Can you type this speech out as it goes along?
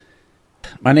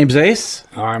My name's Ace.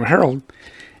 I'm Harold.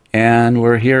 And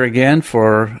we're here again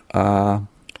for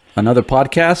another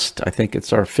podcast. I think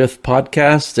it's our 5th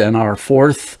podcast and our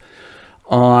 4th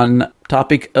on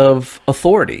topic of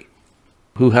authority.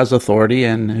 Who has authority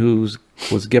and who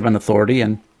was given authority.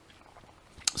 And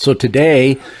so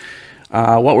today,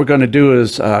 what we're going to do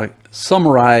is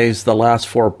summarize the last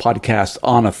 4 podcasts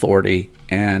on authority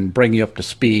and bring you up to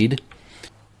speed.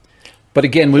 But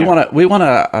again, we want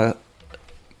to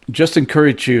just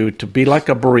encourage you to be like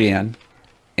a Berean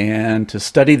and to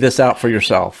study this out for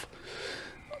yourself.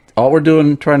 All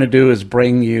we're trying to do is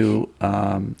bring you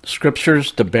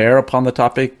scriptures to bear upon the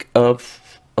topic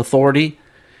of authority,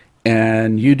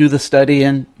 and you do the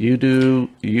studying. You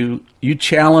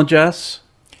challenge us.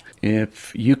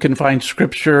 If you can find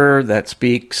scripture that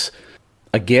speaks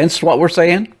against what we're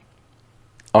saying,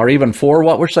 or even for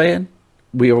what we're saying,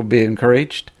 we will be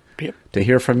encouraged to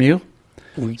hear from you.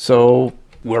 So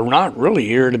we're not really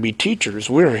here to be teachers.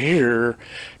 We're here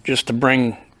just to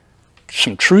bring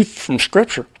some truth from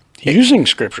Scripture, using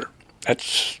Scripture.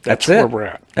 That's where we're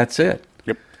at. That's it.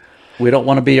 Yep. We don't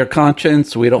want to be your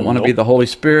conscience. We don't want to be the Holy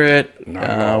Spirit.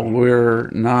 No. We're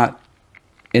not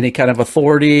any kind of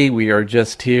authority. We are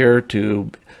just here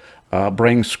to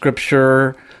bring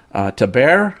Scripture to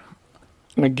bear.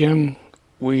 And again,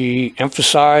 we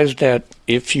emphasize that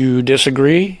if you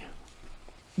disagree,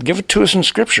 give it to us in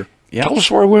Scripture. Yep. Tell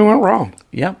us where we went wrong.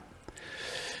 Yep.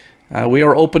 We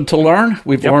are open to learn.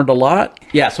 We've learned a lot.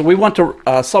 Yeah, so we want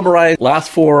to summarize last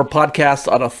 4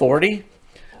 podcasts on authority.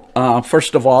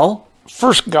 First of all,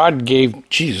 God gave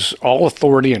Jesus all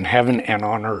authority in heaven and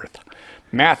on earth.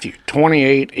 Matthew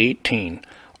 28:18.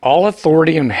 All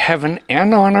authority in heaven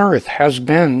and on earth has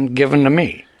been given to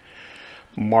me.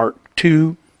 Mark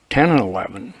 2:10 and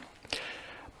 11.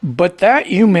 But that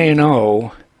you may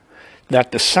know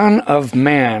that the Son of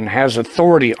Man has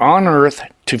authority on earth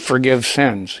to forgive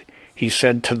sins. He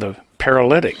said to the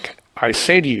paralytic, I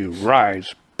say to you,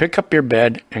 rise, pick up your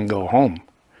bed, and go home.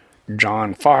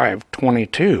 John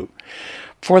 5:22.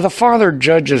 For the Father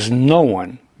judges no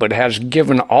one, but has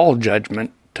given all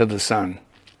judgment to the Son.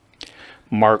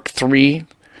 Mark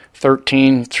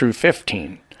 3:13 through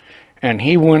 15. And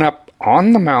he went up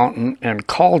on the mountain and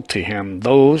called to him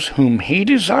those whom he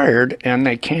desired, and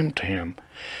they came to him.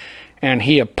 And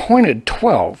he appointed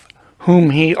 12,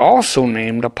 whom he also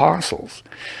named apostles,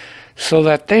 so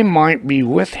that they might be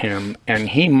with him, and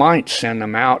he might send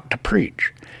them out to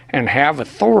preach, and have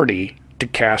authority to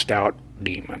cast out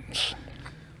demons.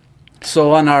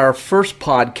 So on our first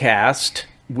podcast,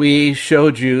 we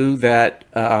showed you that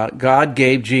God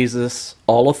gave Jesus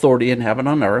all authority in heaven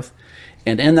and on earth,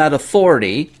 and in that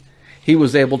authority, he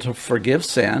was able to forgive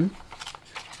sin,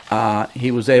 he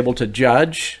was able to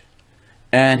judge,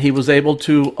 and he was able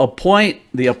to appoint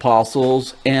the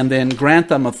apostles and then grant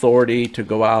them authority to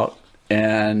go out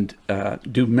and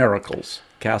do miracles,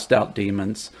 cast out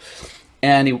demons,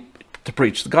 and to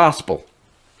preach the gospel.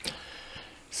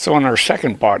 So in our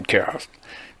second podcast,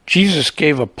 Jesus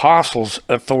gave apostles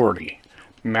authority.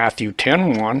 Matthew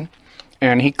 10:1,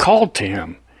 and he called to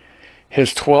him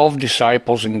his 12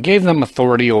 disciples and gave them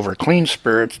authority over clean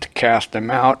spirits to cast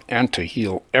them out and to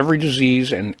heal every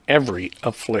disease and every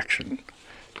affliction.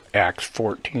 Acts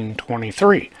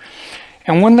 14:23.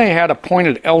 And when they had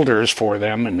appointed elders for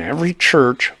them in every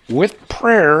church, with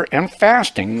prayer and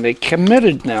fasting, they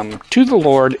committed them to the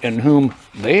Lord in whom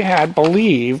they had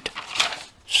believed.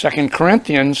 2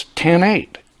 Corinthians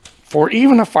 10:8. For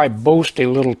even if I boast a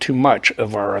little too much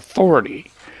of our authority,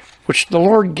 which the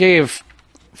Lord gave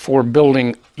for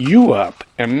building you up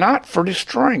and not for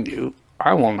destroying you,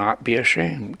 I will not be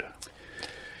ashamed.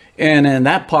 And in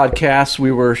that podcast,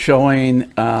 we were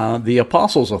showing the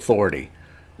apostles' authority.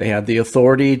 They had the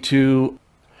authority to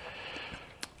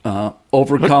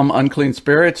overcome unclean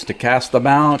spirits, to cast them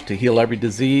out, to heal every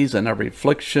disease and every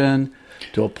affliction,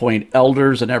 to appoint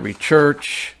elders in every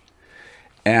church.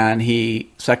 And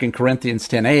 2 Corinthians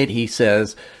 10:8,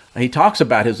 he talks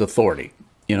about his authority.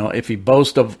 You know, if he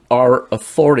boasts of our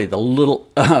authority, the little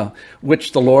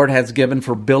which the Lord has given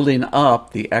for building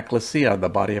up the ecclesia, the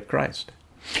body of Christ.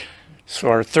 So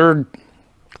our third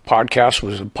podcast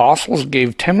was apostles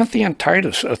gave Timothy and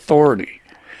Titus authority.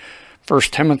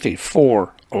 1 Timothy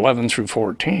 4:11 through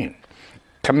 14.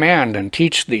 Command and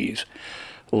teach these.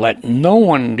 Let no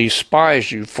one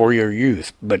despise you for your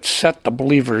youth, but set the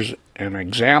believers an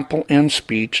example in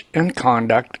speech, in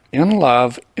conduct, in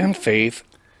love, in faith,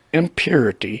 in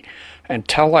purity.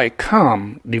 Until I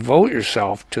come, devote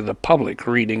yourself to the public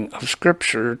reading of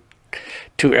Scripture,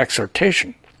 to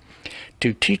exhortation,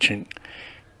 to teaching.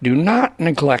 Do not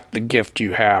neglect the gift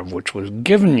you have, which was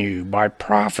given you by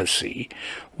prophecy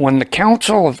when the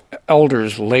council of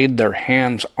elders laid their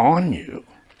hands on you.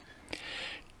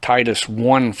 Titus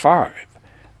 1:5.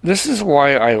 This is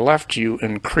why I left you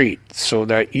in Crete, so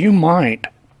that you might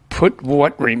put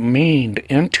what remained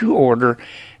into order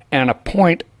and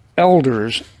appoint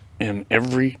elders in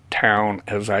every town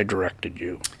as I directed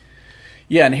you.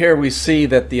 Yeah, and here we see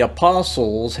that the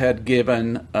apostles had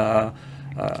given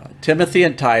Timothy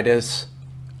and Titus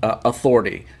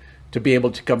authority to be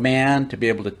able to command, to be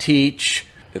able to teach.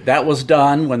 That was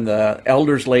done when the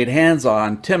elders laid hands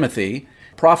on Timothy,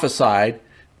 prophesied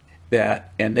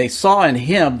that, and they saw in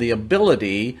him the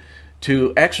ability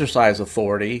to exercise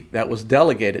authority that was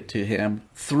delegated to him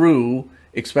through,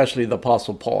 especially the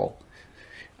Apostle Paul.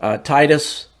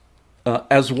 Titus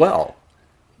as well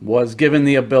was given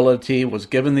the ability, was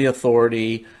given the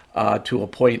authority to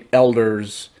appoint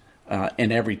elders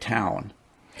in every town.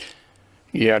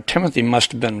 Yeah, Timothy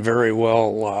must have been very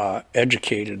well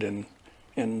educated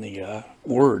in the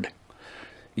Word.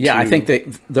 Yeah, I think they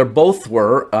both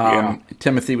were.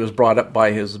 Timothy was brought up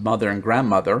by his mother and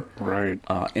grandmother, right,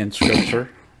 in Scripture.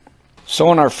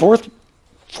 So in our fourth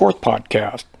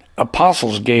podcast,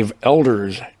 apostles gave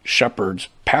elders, shepherds,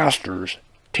 pastors,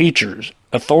 teachers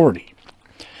authority.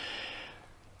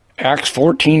 Acts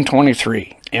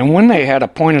 14:23. And when they had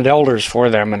appointed elders for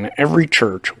them in every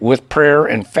church, with prayer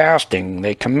and fasting,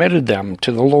 they committed them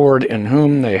to the Lord in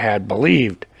whom they had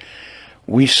believed.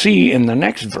 We see in the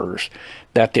next verse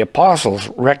that the apostles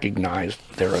recognized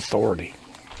their authority.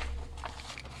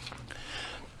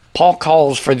 Paul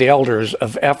calls for the elders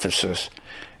of Ephesus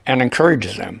and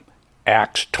encourages them.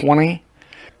 Acts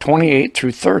 20:28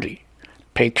 through 30.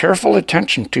 Pay careful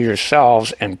attention to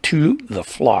yourselves and to the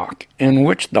flock, in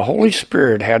which the Holy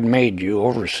Spirit had made you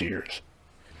overseers,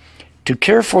 to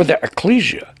care for the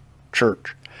ecclesia,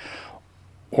 church,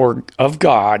 or of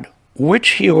God,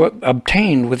 which he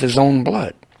obtained with his own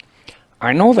blood.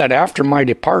 I know that after my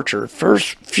departure,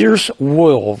 fierce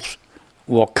wolves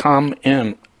will come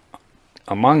in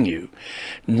among you,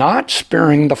 not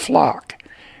sparing the flock.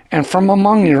 And from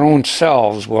among your own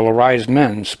selves will arise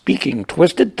men speaking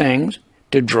twisted things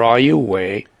to draw you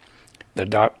away,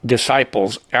 the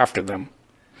disciples after them.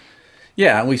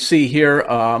 Yeah, and we see here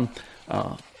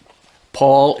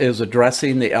Paul is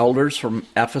addressing the elders from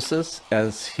Ephesus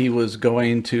as he was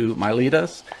going to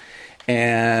Miletus,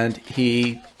 and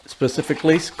he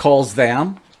specifically calls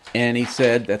them, and he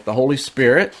said that the Holy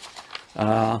Spirit,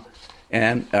 again,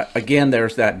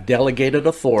 there's that delegated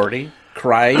authority.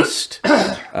 Christ,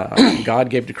 God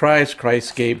gave to Christ,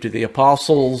 Christ gave to the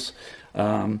apostles.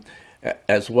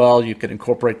 As well, you could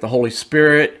incorporate the Holy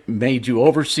Spirit, made you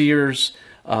overseers.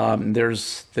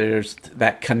 There's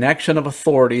that connection of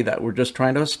authority that we're just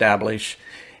trying to establish.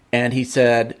 And he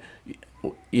said,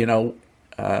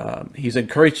 he's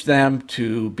encouraged them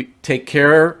to take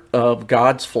care of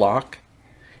God's flock,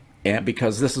 and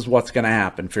because this is what's going to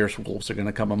happen. Fierce wolves are going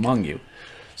to come among you.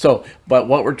 So, but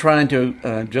what we're trying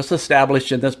to just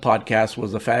establish in this podcast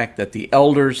was the fact that the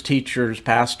elders, teachers,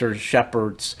 pastors,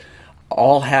 shepherds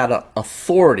all had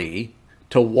authority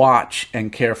to watch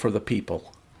and care for the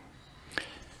people.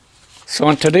 So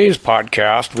in today's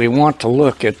podcast, we want to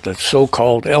look at the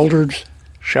so-called elders,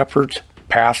 shepherds,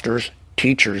 pastors,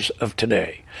 teachers of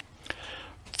today.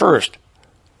 First,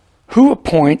 who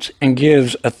appoints and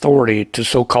gives authority to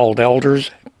so-called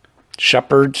elders,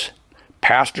 shepherds,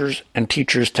 pastors, and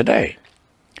teachers today?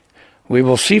 We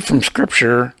will see from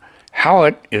Scripture how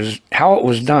it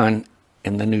was done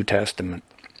in the New Testament.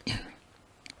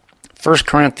 1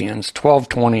 Corinthians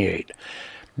 12:28.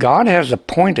 God has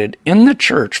appointed in the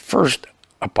church first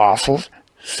apostles,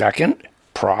 second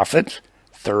prophets,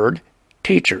 third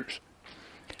teachers.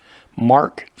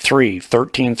 Mark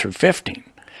 3:13 through 15.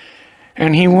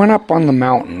 And he went up on the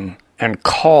mountain and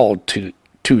called to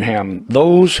him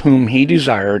those whom he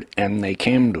desired, and they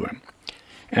came to him.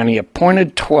 And he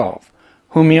appointed 12,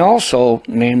 whom he also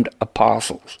named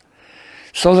apostles,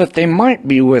 so that they might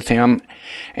be with him,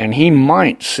 and he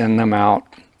might send them out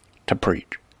to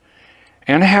preach,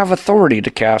 and have authority to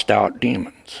cast out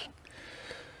demons.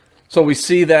 So we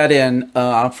see that in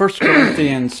 1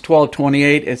 Corinthians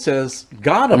 12:28, it says,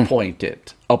 God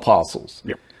appointed apostles.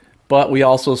 Yep. But we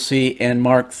also see in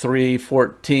Mark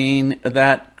 3:14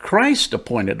 that Christ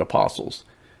appointed apostles.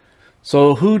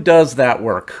 So who does that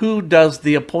work? Who does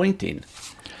the appointing?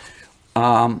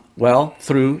 Well,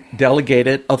 through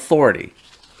delegated authority.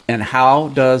 And how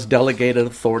does delegated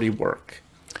authority work?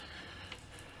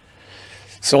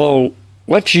 So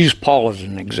let's use Paul as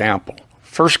an example.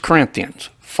 1 Corinthians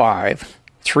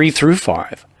 5:3 through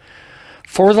 5.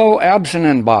 For though absent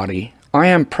in body, I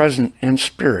am present in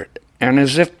spirit, and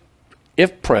as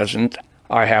if present,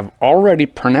 I have already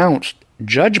pronounced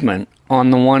judgment on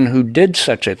the one who did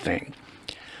such a thing.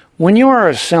 When you are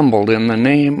assembled in the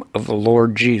name of the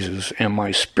Lord Jesus, and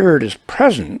my spirit is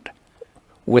present,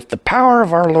 with the power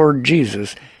of our Lord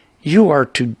Jesus, you are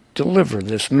to deliver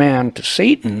this man to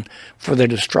Satan for the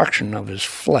destruction of his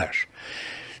flesh,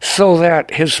 so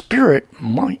that his spirit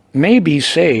may be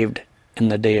saved in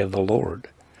the day of the Lord.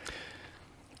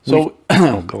 So,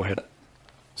 go ahead.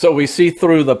 So we see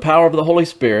through the power of the Holy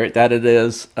Spirit that it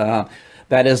is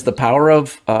that is the power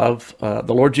of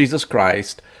the Lord Jesus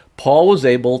Christ. Paul was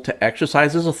able to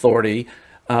exercise his authority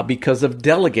because of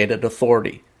delegated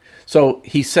authority. So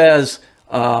he says,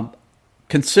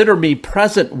 consider me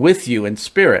present with you in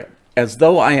spirit, as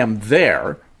though I am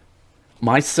there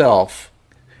myself,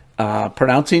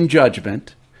 pronouncing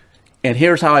judgment, and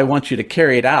here's how I want you to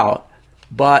carry it out,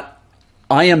 but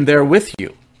I am there with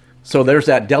you. So there's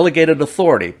that delegated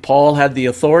authority. Paul had the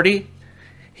authority.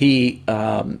 He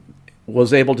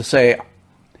was able to say,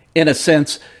 in a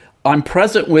sense, I'm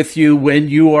present with you when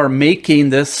you are making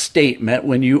this statement,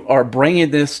 when you are bringing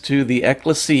this to the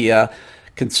ecclesia.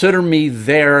 Consider me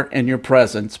there in your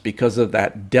presence because of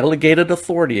that delegated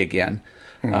authority again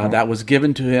that was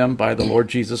given to him by the Lord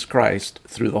Jesus Christ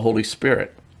through the Holy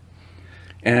Spirit.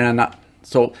 And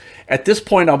so at this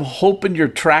point, I'm hoping you're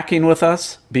tracking with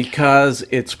us because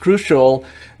it's crucial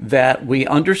that we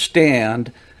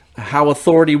understand how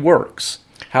authority works,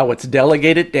 how it's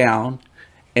delegated down.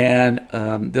 And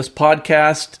this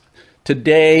podcast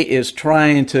today is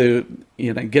trying to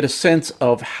get a sense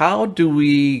of how do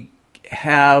we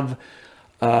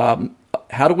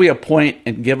appoint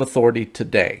and give authority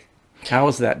today? How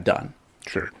is that done?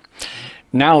 Sure.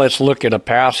 Now let's look at a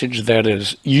passage that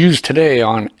is used today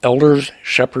on elders,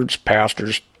 shepherds,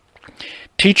 pastors.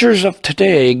 Teachers of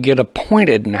today get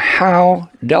appointed in how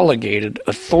delegated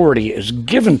authority is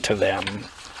given to them.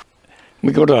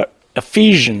 We go to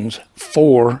Ephesians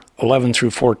 4:11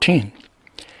 through 14.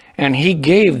 And he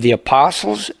gave the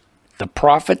apostles, the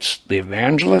prophets, the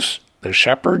evangelists, the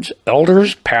shepherds,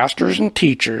 elders, pastors, and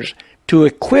teachers to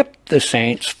equip the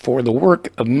saints for the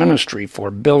work of ministry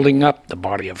for building up the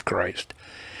body of Christ,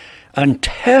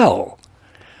 until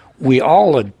we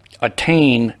all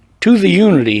attain to the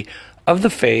unity of the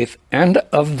faith and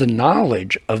of the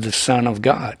knowledge of the Son of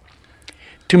God,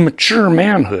 to mature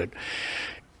manhood,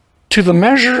 to the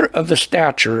measure of the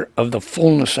stature of the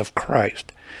fullness of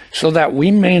Christ, so that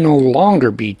we may no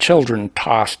longer be children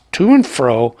tossed to and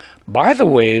fro by the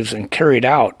waves and carried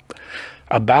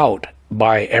about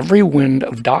by every wind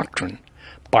of doctrine,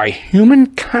 by human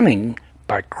cunning,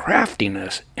 by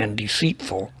craftiness and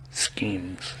deceitful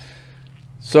schemes.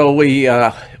 So we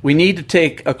need to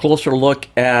take a closer look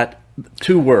at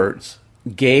two words: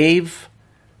 gave,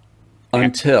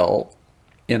 until,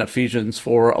 in Ephesians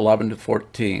 4:11 to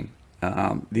 14.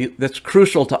 That's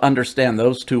crucial to understand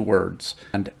those two words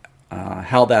and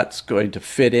how that's going to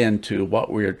fit into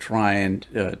what we're trying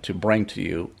to bring to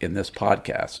you in this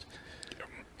podcast.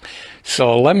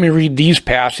 So let me read these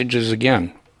passages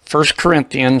again. 1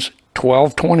 Corinthians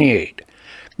 12:28.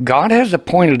 God has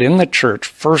appointed in the church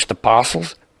first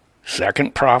apostles,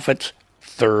 second prophets,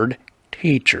 third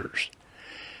teachers.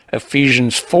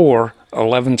 Ephesians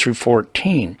 4:11 through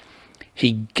 14.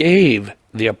 He gave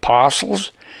the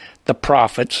apostles, the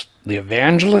prophets, the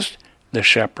evangelists, the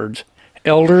shepherds,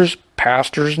 elders,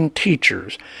 pastors, and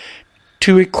teachers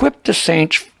to equip the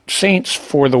saints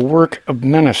for the work of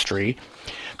ministry,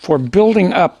 for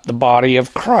building up the body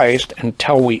of Christ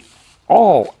until we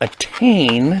all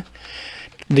attain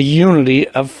the unity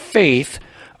of faith,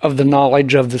 of the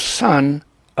knowledge of the Son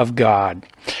of God,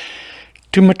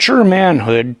 to mature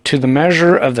manhood, to the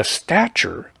measure of the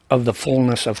stature of the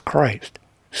fullness of Christ,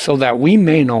 so that we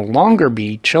may no longer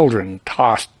be children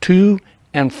tossed to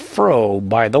and fro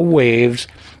by the waves,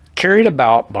 carried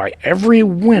about by every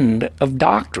wind of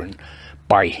doctrine,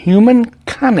 by human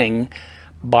cunning,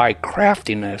 by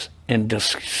craftiness and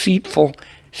deceitful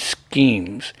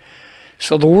schemes.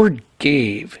 So the word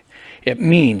gave, it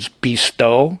means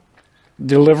bestow,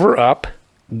 deliver up,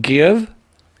 give,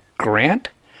 grant,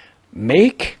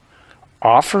 make,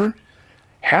 offer,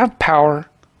 have power,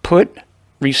 put,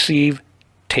 receive,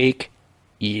 take,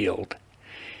 yield.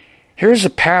 Here's a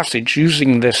passage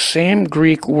using this same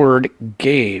Greek word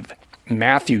gave,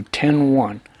 Matthew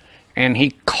 10:1. And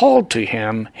he called to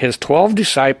him his 12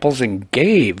 disciples and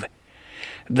gave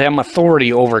them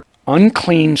authority over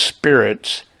unclean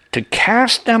spirits to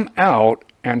cast them out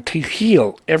and to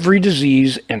heal every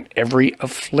disease and every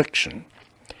affliction.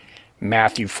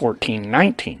 Matthew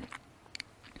 14:19.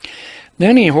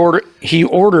 Then he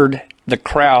ordered the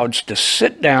crowds to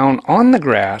sit down on the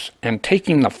grass, and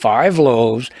taking the 5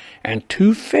 loaves and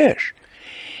 2 fish,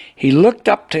 he looked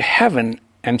up to heaven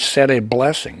and said a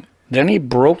blessing. Then he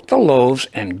broke the loaves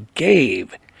and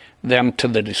gave them to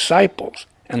the disciples,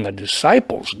 and the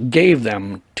disciples gave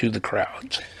them to the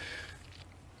crowds.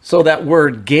 So that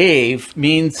word gave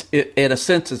means, in a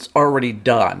sense, it's already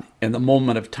done in the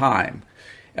moment of time.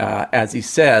 As he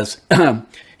says,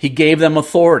 he gave them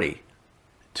authority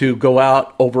to go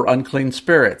out over unclean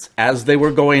spirits. As they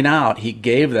were going out, he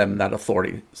gave them that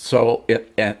authority. So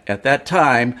at that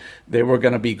time, they were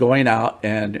going to be going out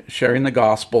and sharing the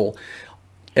gospel.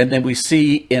 And then we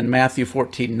see in Matthew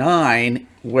 14:9,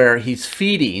 where he's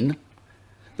feeding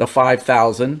the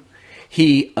 5,000,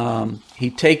 he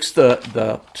takes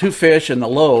the 2 fish and the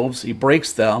loaves, he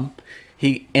breaks them,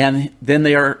 and then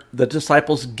the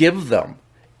disciples give them.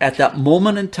 At that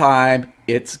moment in time,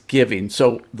 it's giving.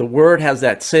 So the word has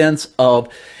that sense of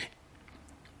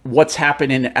what's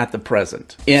happening at the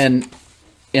present. In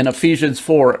Ephesians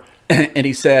 4, and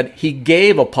he said, he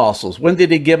gave apostles. When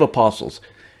did he give apostles?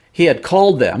 He had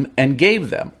called them and gave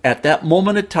them. At that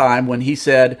moment in time when he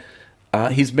said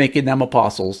he's making them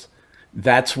apostles,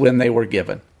 that's when they were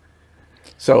given.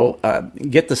 So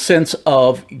get the sense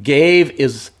of gave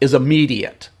is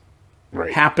immediate.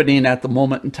 Right. Happening at the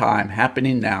moment in time,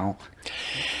 happening now.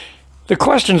 The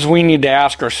questions we need to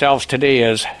ask ourselves today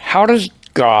is, how does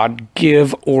God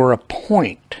give or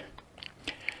appoint?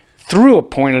 Through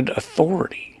appointed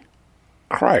authority,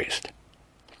 Christ.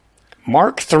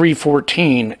 Mark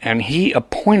 3:14, and he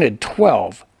appointed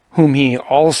 12, whom he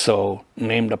also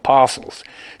named apostles,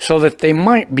 so that they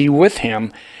might be with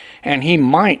him, and he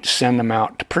might send them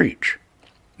out to preach.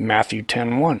 Matthew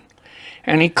 10:1,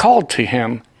 and he called to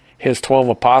him his 12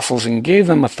 apostles and gave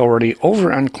them authority over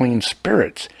unclean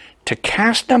spirits to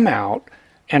cast them out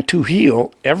and to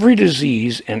heal every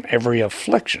disease and every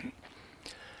affliction.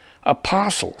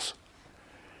 Apostles.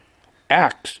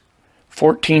 Acts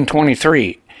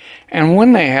 14:23, and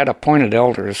when they had appointed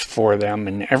elders for them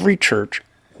in every church,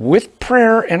 with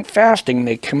prayer and fasting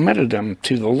they committed them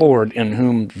to the Lord in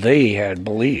whom they had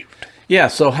believed. Yeah,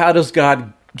 so how does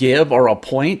God give or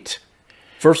appoint?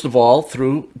 First of all,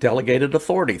 through delegated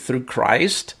authority, through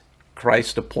Christ.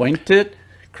 Christ appointed,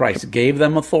 Christ gave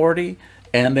them authority,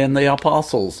 and then the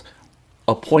apostles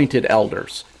appointed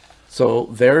elders. So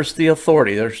there's the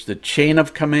authority, there's the chain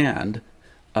of command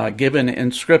given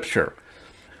in Scripture.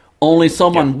 Only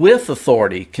someone with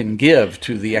authority can give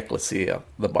to the ecclesia,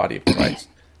 the body of Christ.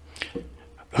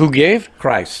 Who gave?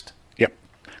 Christ. Yep.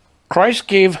 Christ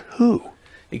gave who?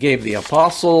 He gave the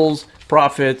apostles,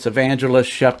 prophets, evangelists,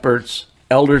 shepherds,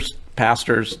 elders,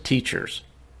 pastors, teachers.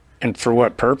 And for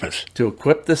what purpose? To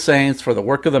equip the saints for the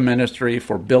work of the ministry,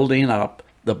 for building up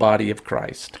the body of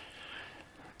Christ.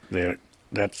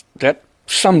 That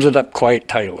sums it up quite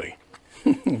tightly.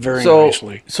 Very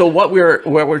nicely. So what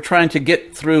we're trying to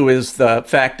get through is the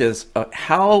fact is,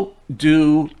 how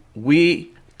do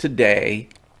we today,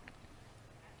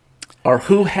 or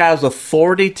who has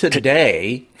authority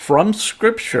today from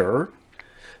Scripture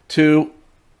to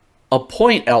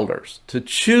appoint elders, to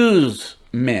choose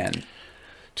men,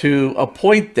 to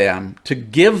appoint them, to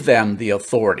give them the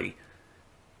authority?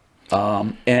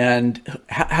 And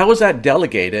how is that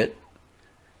delegated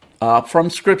from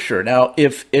Scripture? Now,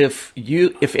 if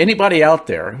anybody out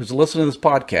there who's listening to this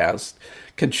podcast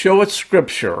can show us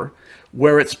Scripture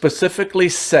where it specifically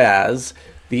says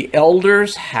the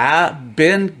elders have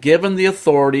been given the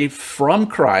authority from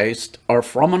Christ or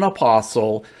from an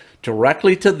apostle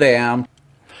directly to them,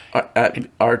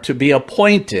 are to be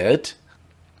appointed,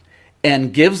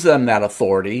 and gives them that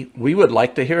authority, we would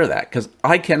like to hear that, because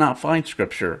I cannot find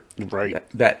Scripture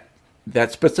that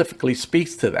specifically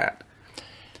speaks to that.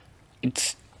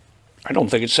 I don't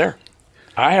think it's there.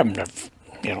 I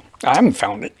haven't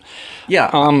found it.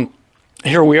 Yeah.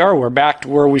 Here we are. We're back to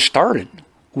where we started.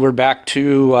 We're back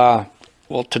to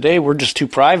today we're just 2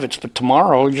 privates, but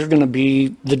tomorrow you're going to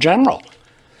be the general.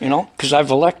 Because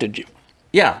I've elected you.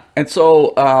 Yeah, and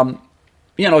so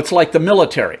it's like the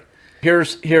military.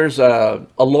 Here's a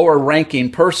lower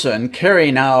ranking person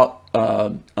carrying out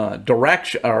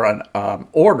direction or an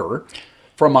order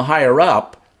from a higher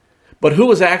up, but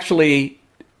who is actually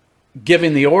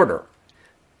giving the order?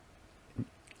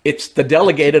 It's the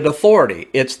delegated authority.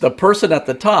 It's the person at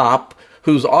the top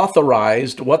who's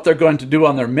authorized what they're going to do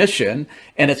on their mission,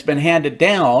 and it's been handed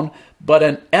down, but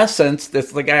in essence,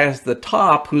 it's the guy at the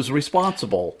top who's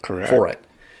responsible for it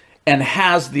and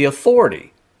has the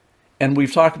authority. And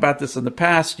we've talked about this in the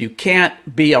past. You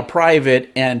can't be a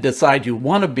private and decide you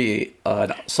want to be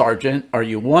a sergeant, or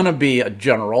you want to be a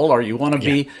general, or you want to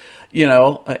be,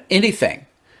 anything.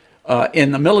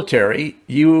 in the military,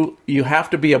 you have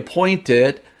to be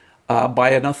appointed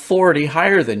by an authority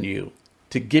higher than you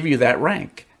to give you that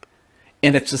rank.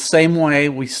 And it's the same way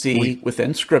we see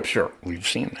within Scripture. We've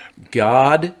seen that.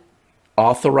 God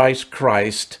authorized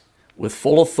Christ with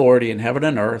full authority in heaven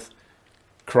and earth.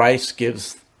 Christ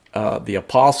gives the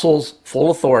apostles full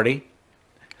authority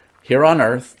here on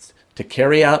earth to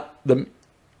carry out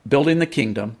building the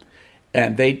kingdom,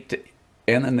 and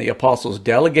then the apostles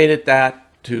delegated that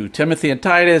to Timothy and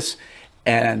Titus,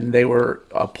 and they were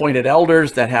appointed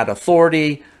elders that had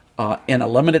authority in a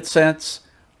limited sense.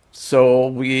 So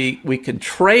we can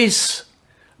trace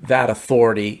that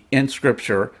authority in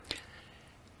Scripture,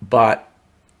 but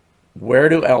where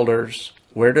do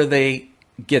they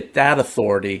get that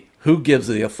authority? Who gives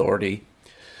the authority?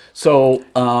 So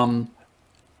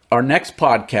our next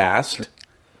podcast...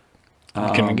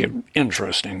 It's going to get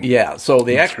interesting. Yeah, so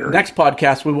the next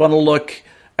podcast, we want to look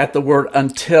at the word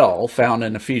until found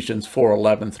in Ephesians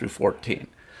 4:11 through 14.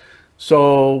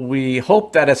 So we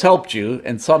hope that has helped you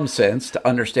in some sense to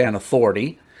understand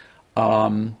authority.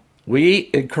 We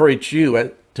encourage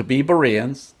you to be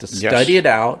Bereans, to study it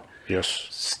out.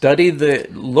 Yes.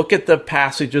 Look at the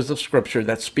passages of Scripture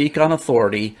that speak on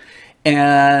authority,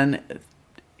 and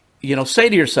say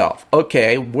to yourself,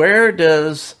 okay, where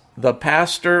does the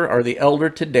pastor or the elder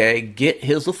today get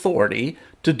his authority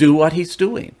to do what he's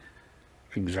doing?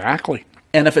 Exactly.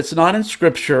 And if it's not in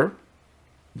Scripture,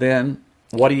 then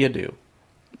what do you do?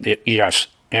 Yes.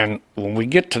 And when we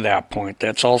get to that point,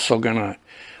 that's also going to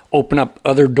open up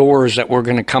other doors that we're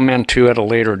going to come into at a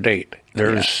later date.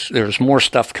 There's more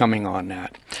stuff coming on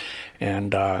that.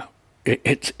 And I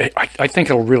think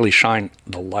it'll really shine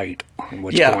the light on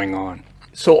what's going on.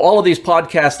 So all of these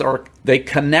podcasts they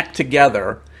connect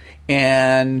together.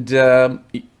 And,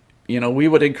 we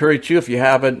would encourage you, if you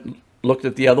haven't looked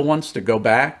at the other ones, to go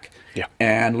back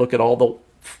and look at all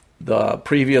the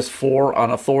previous 4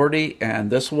 on authority and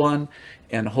this one.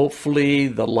 And hopefully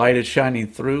the light is shining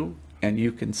through and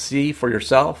you can see for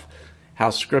yourself how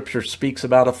Scripture speaks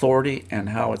about authority and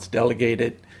how it's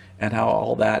delegated and how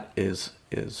all that is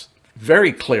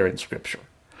very clear in Scripture.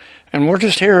 And we're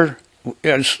just here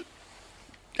as...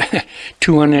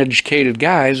 2 uneducated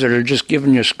guys that are just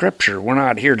giving you Scripture. We're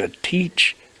not here to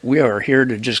teach. We are here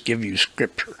to just give you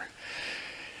Scripture.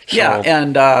 So, yeah,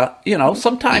 and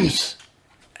sometimes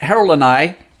Harold and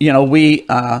I, we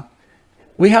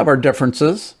have our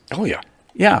differences. Oh yeah,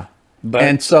 yeah.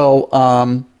 And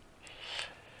so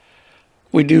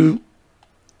we do.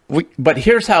 But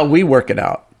here's how we work it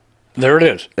out. There it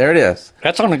is. There it is.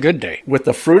 That's on a good day. With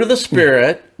the fruit of the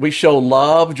Spirit, we show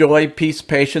love, joy, peace,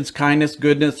 patience, kindness,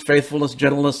 goodness, faithfulness,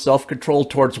 gentleness, self-control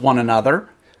towards one another.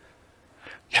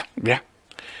 Yeah.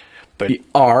 But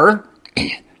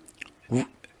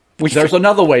there's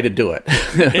another way to do it.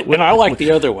 And I like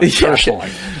the other one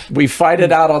personally. We fight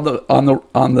it out on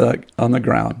the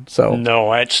ground. So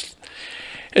no, it's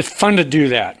fun to do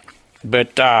that.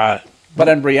 But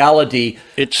in reality,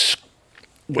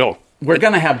 we're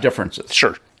going to have differences.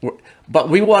 Sure. But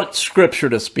we want Scripture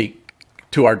to speak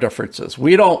to our differences.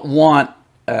 We don't want,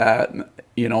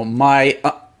 my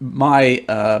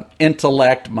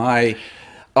intellect, my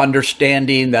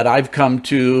understanding that I've come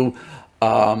to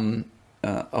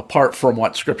apart from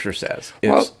what Scripture says.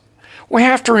 We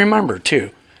have to remember, too,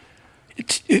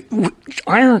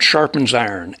 iron sharpens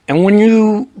iron. And when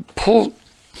you pull,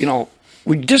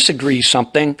 we disagree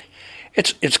something,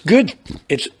 it's good.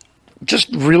 It's just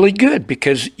really good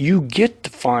because you get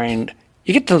to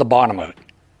the bottom of it.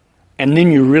 And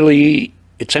then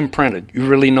it's imprinted. You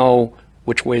really know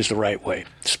which way is the right way,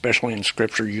 especially in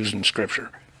Scripture, using Scripture.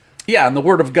 Yeah, and the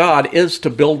Word of God is to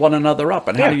build one another up.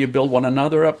 And how do you build one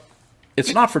another up?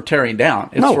 It's not for tearing down.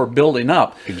 It's for building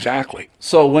up. Exactly.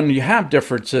 So when you have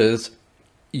differences,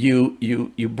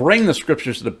 you bring the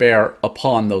Scriptures to bear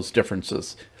upon those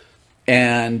differences.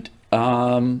 And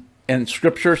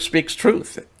Scripture speaks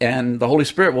truth, and the Holy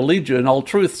Spirit will lead you in all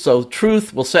truth. So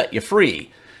truth will set you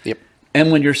free. Yep.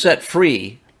 And when you're set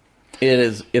free, it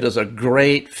is a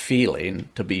great feeling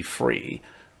to be free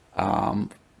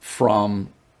from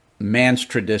man's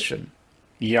tradition.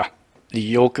 Yeah. The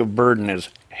yoke of burden is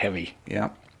heavy. Yeah.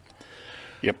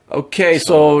 Yep. Okay,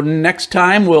 so next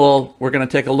time we're going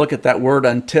to take a look at that word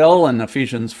until in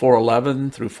Ephesians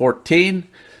 4:11 through 14,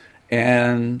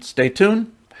 and stay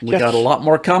tuned. We got a lot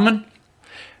more coming.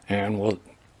 And we'll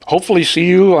hopefully see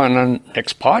you on the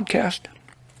next podcast.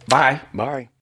 Bye. Bye.